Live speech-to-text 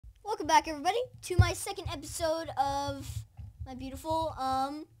welcome back everybody to my second episode of my beautiful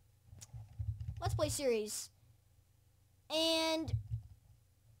Let's Play series. And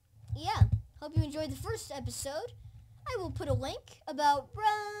yeah, hope you enjoyed the first episode. I will put a link about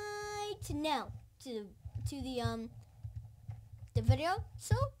right now to the video.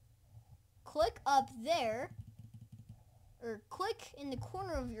 So click up there or click in the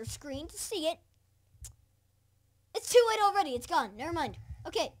corner of your screen to see it. It's too late already. It's gone. Never mind.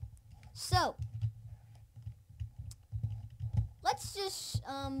 Okay, so let's just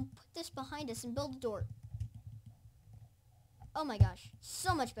put this behind us and build a door. Oh my gosh,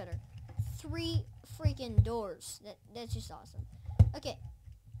 so much better. 3 freaking doors. That's just awesome. Okay.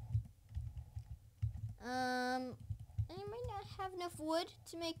 I might not have enough wood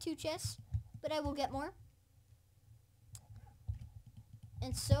to make 2 chests, but I will get more.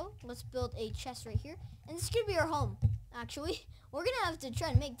 And so, let's build a chest right here. And this is going to be our home, actually. We're going to have to try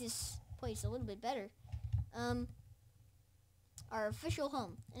and make this place a little bit better. Our official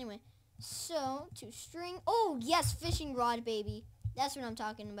home. Anyway, so, 2 string. Oh, yes, fishing rod, baby. That's what I'm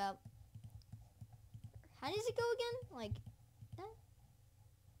talking about. How does it go again? Like that?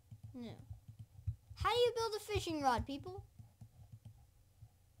 No. How do you build a fishing rod, people?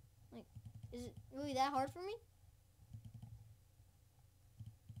 Like, is it really that hard for me?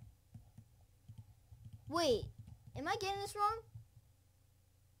 Wait, am I getting this wrong?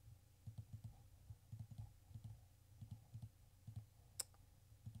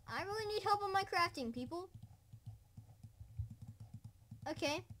 I really need help on my crafting, people.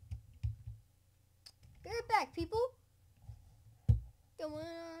 Okay. Be right back, people. Going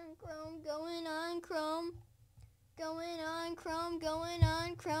on Chrome, going on Chrome. Going on Chrome, going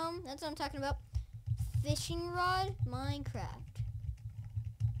on Chrome. That's what I'm talking about. Fishing rod, Minecraft.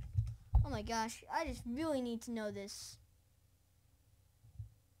 Oh my gosh, I just really need to know this.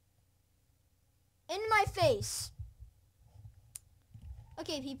 In my face.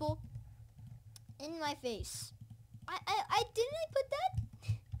 Okay, people. In my face. I didn't I put that?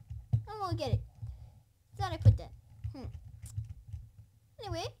 I don't really get it. Thought I put that.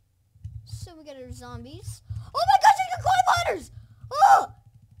 Anyway, so we got our zombies. Oh my gosh, I can climb ladders! Oh!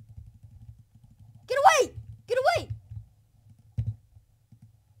 Get away! Get away!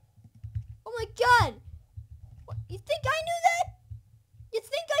 Oh my god! What, you think I knew that? You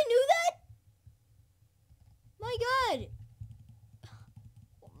think I knew that? My god!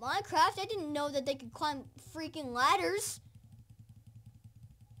 Minecraft, I didn't know that they could climb freaking ladders.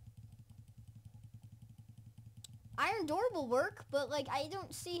 Iron door will work, but like I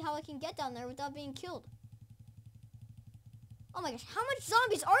don't see how I can get down there without being killed. Oh my gosh, how much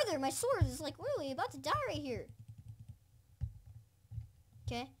zombies are there? My sword is like really about to die right here.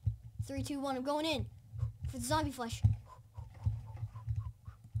 Okay, 3, 2, 1, I'm going in for the zombie flesh.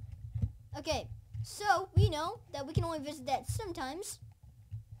 Okay, so we know that we can only visit that sometimes.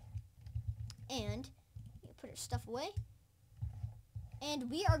 And put our stuff away. And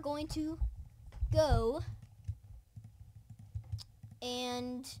we are going to go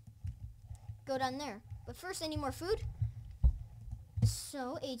and go down there. But first I need more food.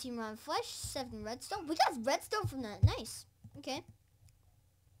 So 18 round flesh, 7 redstone. We got redstone from that. Nice. Okay.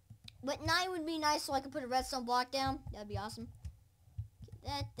 But 9 would be nice so I could put a redstone block down. That'd be awesome.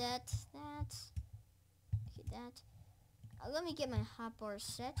 Okay, that. Okay, that. Let me get my hotbar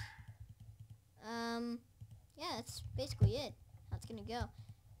set. Yeah, that's basically it. How it's gonna go.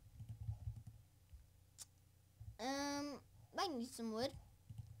 I need some wood,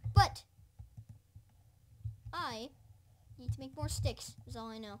 but I need to make more sticks, is all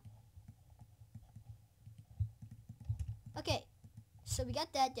I know. Okay, so we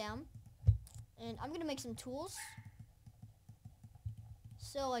got that down, and I'm gonna make some tools.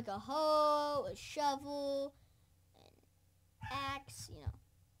 So like a hoe, a shovel, an axe, you know.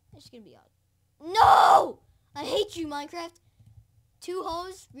 It's gonna be all. No! I hate you, Minecraft. 2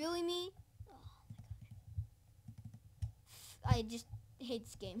 hoes? Really, me? Oh my gosh. I just hate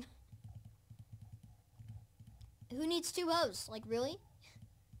this game. Who needs 2 hoes? Like, really?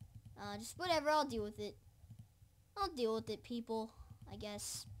 Just whatever, I'll deal with it. I'll deal with it, people, I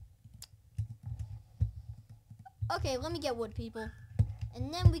guess. Okay, let me get wood, people.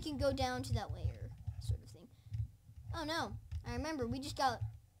 And then we can go down to that layer, sort of thing. Oh, no. I remember, we just got...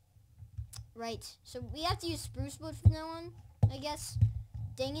 Right, so we have to use spruce wood from now on, I guess.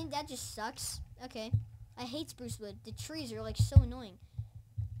 Dang it, that just sucks. Okay, I hate spruce wood. The trees are like so annoying.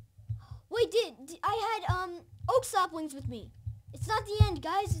 Wait, I had oak saplings with me. It's not the end,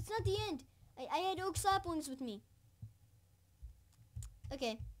 guys. It's not the end. I had oak saplings with me.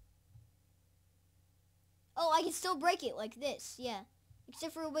 Okay. Oh, I can still break it like this. Yeah,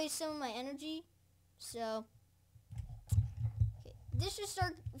 except for waste some of my energy. So, okay, this should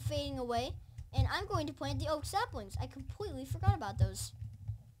start fading away, and I'm going to plant the oak saplings. I completely forgot about those.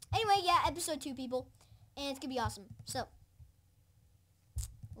 Anyway, yeah, episode 2, people, and it's gonna be awesome. So,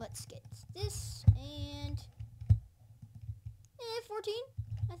 let's get this, and 14.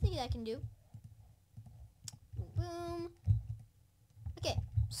 I think that can do. Boom. Okay,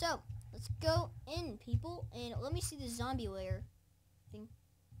 so let's go in, people, and let me see the zombie lair thing.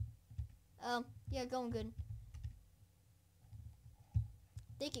 Yeah, going good.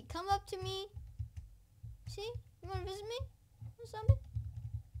 They could come up to me. See? You want to visit me, zombie?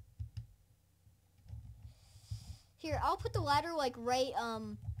 Here, I'll put the ladder like right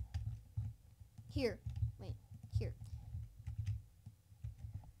here. Wait, here.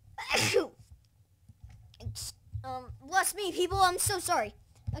 Bless me, people. I'm so sorry.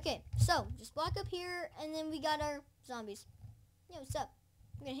 Okay, so just block up here, and then we got our zombies. Yeah, what's up?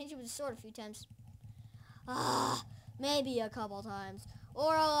 I'm gonna hit you with a sword a few times. Maybe a couple times,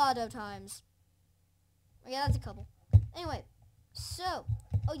 or a lot of times. Yeah, that's a couple. Anyway, so,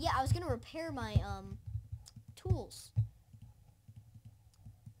 oh yeah, I was gonna repair my tools.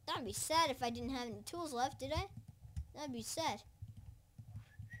 That'd be sad if I didn't have any tools left, did I? That'd be sad.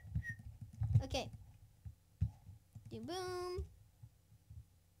 Okay. Boom.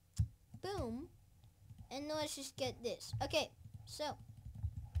 Boom. And let's just get this. Okay, so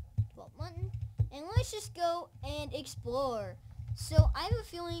 12 mutton. And let's just go and explore. So I have a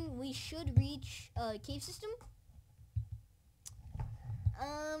feeling we should reach a cave system.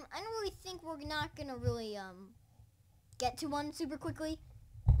 I don't really think we're not gonna really get to one super quickly.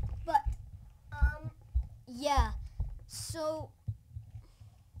 But yeah. So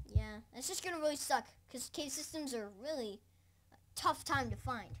yeah, it's just gonna really suck because cave systems are really a tough time to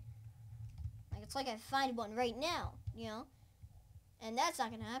find. Like, it's like I find one right now, you know? And that's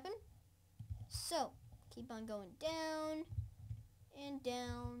not gonna happen. So, keep on going down and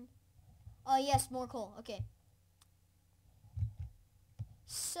down. Oh yes, more coal. Okay.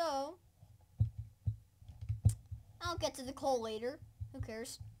 So, I'll get to the coal later. Who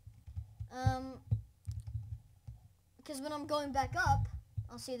cares? Because when I'm going back up,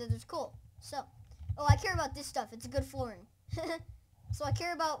 I'll see that there's coal. So, oh, I care about this stuff. It's a good flooring. So I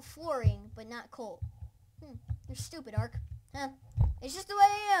care about flooring, but not coal. You're stupid, Ark. Huh? It's just the way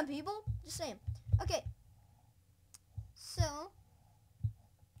I am, people. Just saying. Okay. So,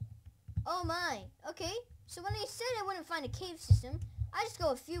 oh my. Okay. So when I said I wouldn't find a cave system, I just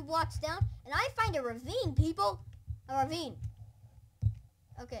go a few blocks down, and I find a ravine, people. A ravine.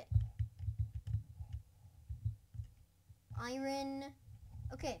 Okay. Iron.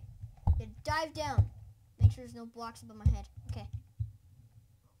 Okay. Gonna dive down. Make sure there's no blocks above my head. Okay.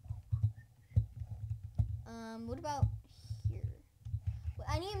 What about here? Well,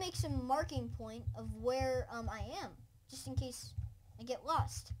 I need to make some marking point of where I am, just in case I get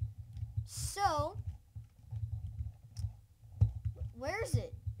lost. So, where is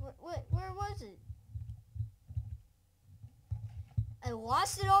it? Where was it? I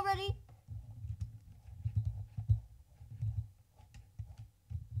lost it already?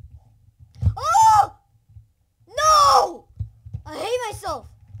 Oh! No! I hate myself.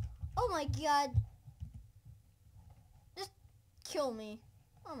 Oh my god. Just kill me.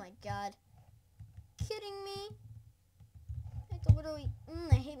 Oh my god. Kidding me? Like, literally,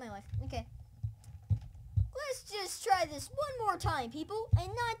 I hate my life. Okay. Let's just try this one more time, people, and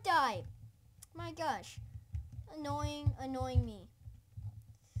not die. My gosh. Annoying me.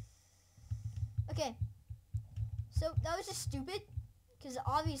 Okay. So, that was just stupid. Because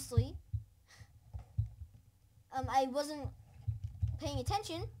obviously, I wasn't paying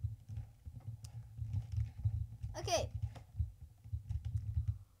attention. Okay.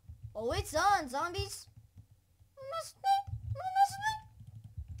 Oh, it's on, zombies.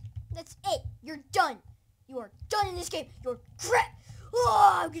 That's it. You're done. You are done in this game. You're crap.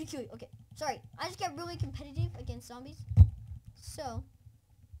 Oh, I'm gonna kill you. Okay. Sorry. I just got really competitive against zombies. So,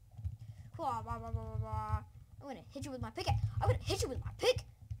 I'm gonna hit you with my pickaxe. I'm gonna hit you with my pick.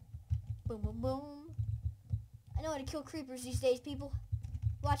 Boom, boom, boom. I know how to kill creepers these days, people.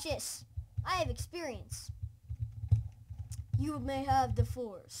 Watch this. I have experience. You may have the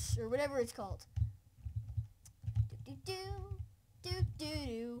force, or whatever it's called. Do do do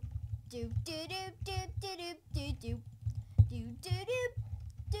do do do do do do do do do do do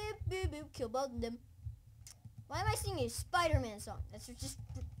do do do. Kill both of them. Why am I singing a Spider-Man song? That's just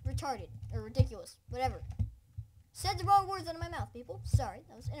retarded or ridiculous. Whatever. Said the wrong words out of my mouth, people. Sorry,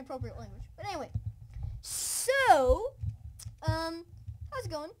 that was inappropriate language. But anyway, so how's it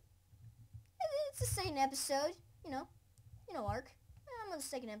going? It's the second episode, you know, Ark. I'm I'm on the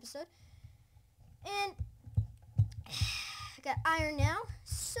second episode. And I got iron now.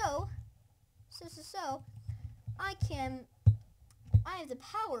 So I have the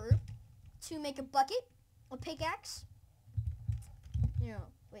power to make a bucket, a pickaxe.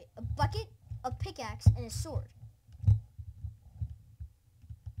 A bucket, a pickaxe, and a sword.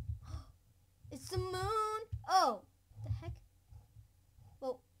 It's the moon. Oh, the heck?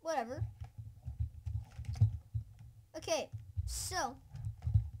 Well, whatever. Okay, so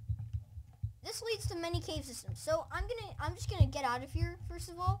this leads to many cave systems. So I'm just gonna get out of here first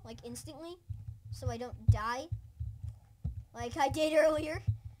of all, like instantly, so I don't die, like I did earlier.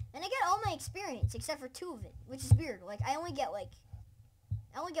 And I get all my experience except for 2 of it, which is weird. Like I only get like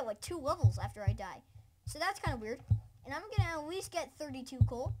 2 levels after I die, so that's kind of weird. And I'm gonna at least get 32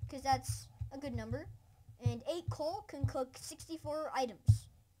 coal because that's a good number. And 8 coal can cook 64 items.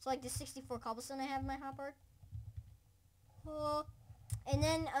 So like the 64 cobblestone I have in my hotbar. And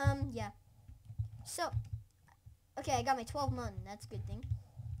then yeah. So okay, I got my 12 mutton. That's a good thing.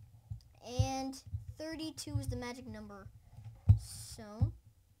 And 32 is the magic number. So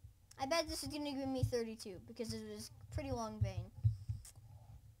I bet this is gonna give me 32 because it was pretty long vein.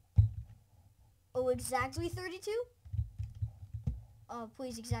 Oh, exactly 32? Oh,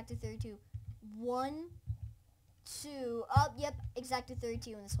 please, exactly 32. 1, 2. Oh, yep, exactly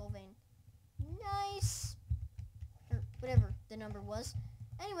 32 in this whole vein. Nice. Or whatever the number was.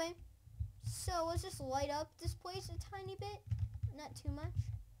 Anyway, so let's just light up this place a tiny bit. Not too much.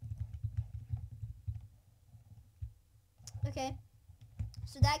 Okay.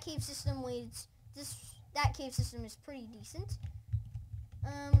 So that cave system leads... That cave system is pretty decent.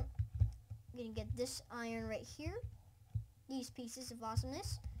 I'm gonna get this iron right here. These pieces of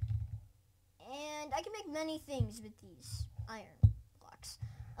awesomeness. And I can make many things with these iron blocks.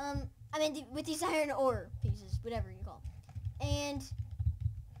 With these iron ore pieces, whatever you call them. And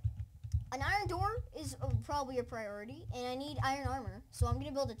an iron door is probably a priority, and I need iron armor, so I'm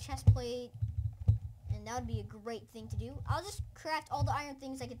gonna build a chest plate, and that would be a great thing to do. I'll just craft all the iron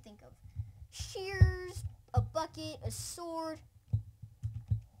things I could think of. Shears, a bucket, a sword,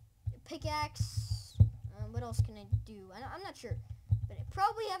 a pickaxe. What else can I do? I'm not sure, but I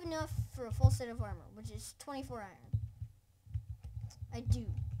probably have enough for a full set of armor, which is 24 iron. I do.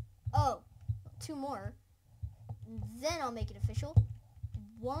 Oh, 2 more. Then I'll make it official.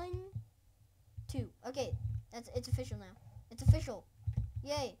 1, 2. Okay, it's official now. It's official.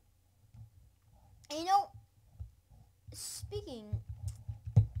 Yay. And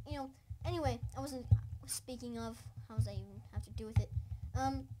anyway, I wasn't speaking of, how does I even have to do with it?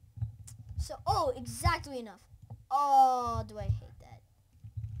 Exactly enough. Oh, do I hate that.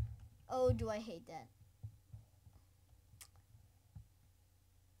 Oh, do I hate that.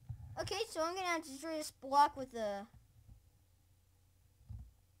 Okay, so I'm gonna have to destroy this block with the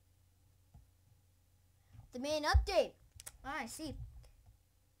main update. I see.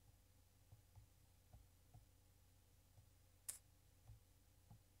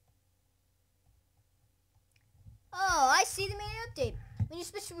 Oh, I see the main update. When you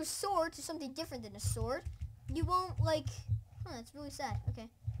switch to a sword to something different than a sword, you won't that's really sad. Okay.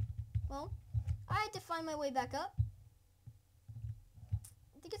 Well, I had to find my way back up.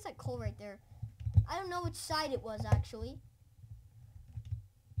 I think it's that coal right there. I don't know which side it was actually.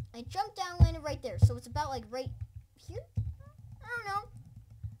 I jumped down, landed right there. So it's about right here? I don't know.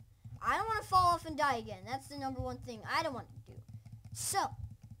 I don't want to fall off and die again. That's the number one thing I don't want to do. So,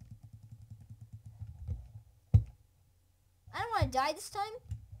 I don't want to die this time,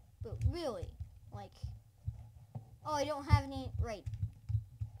 but really, oh, I don't have any, right.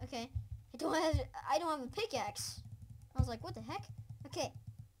 Okay. I don't have a pickaxe. I was like, what the heck? Okay.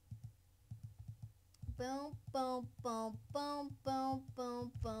 Boom, boom, boom, boom, boom,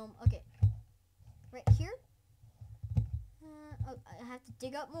 boom, boom. Okay. Right here. I have to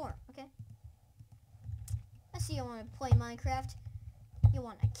dig up more. Okay. I see you want to play Minecraft. You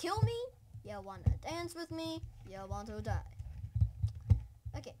want to kill me? You want to dance with me? You want to die.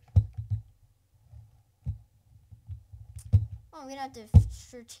 Okay. Oh, I'm going to have to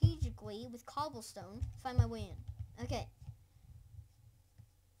strategically, with cobblestone, find my way in. Okay.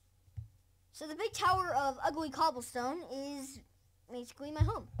 So the big tower of ugly cobblestone is basically my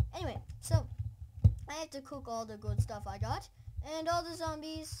home. Anyway, so I have to cook all the good stuff I got. And all the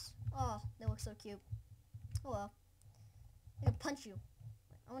zombies. Oh, they look so cute. Oh well. I'm going to punch you.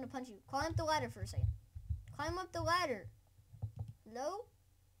 I want to punch you. Climb up the ladder for a second. Climb up the ladder. Low?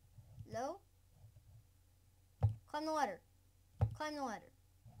 Low? Climb the ladder. Climb the ladder.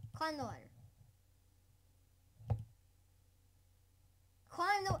 Climb the ladder.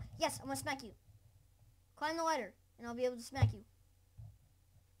 Climb the... Yes, I'm going to smack you. Climb the ladder, and I'll be able to smack you.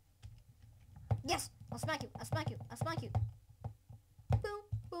 Yes! I'll smack you. I'll smack you. I'll smack you. Boom,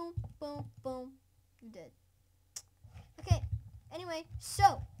 boom, boom, boom. You're dead. Okay. Anyway,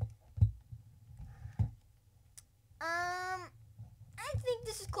 so. I think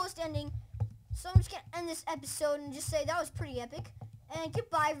this is close to ending. So I'm just going to end this episode and just say that was pretty epic. And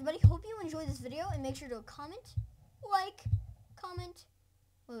goodbye, everybody. Hope you enjoyed this video. And make sure to comment,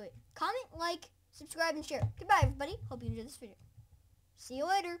 comment, like, subscribe, and share. Goodbye, everybody. Hope you enjoyed this video. See you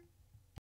later.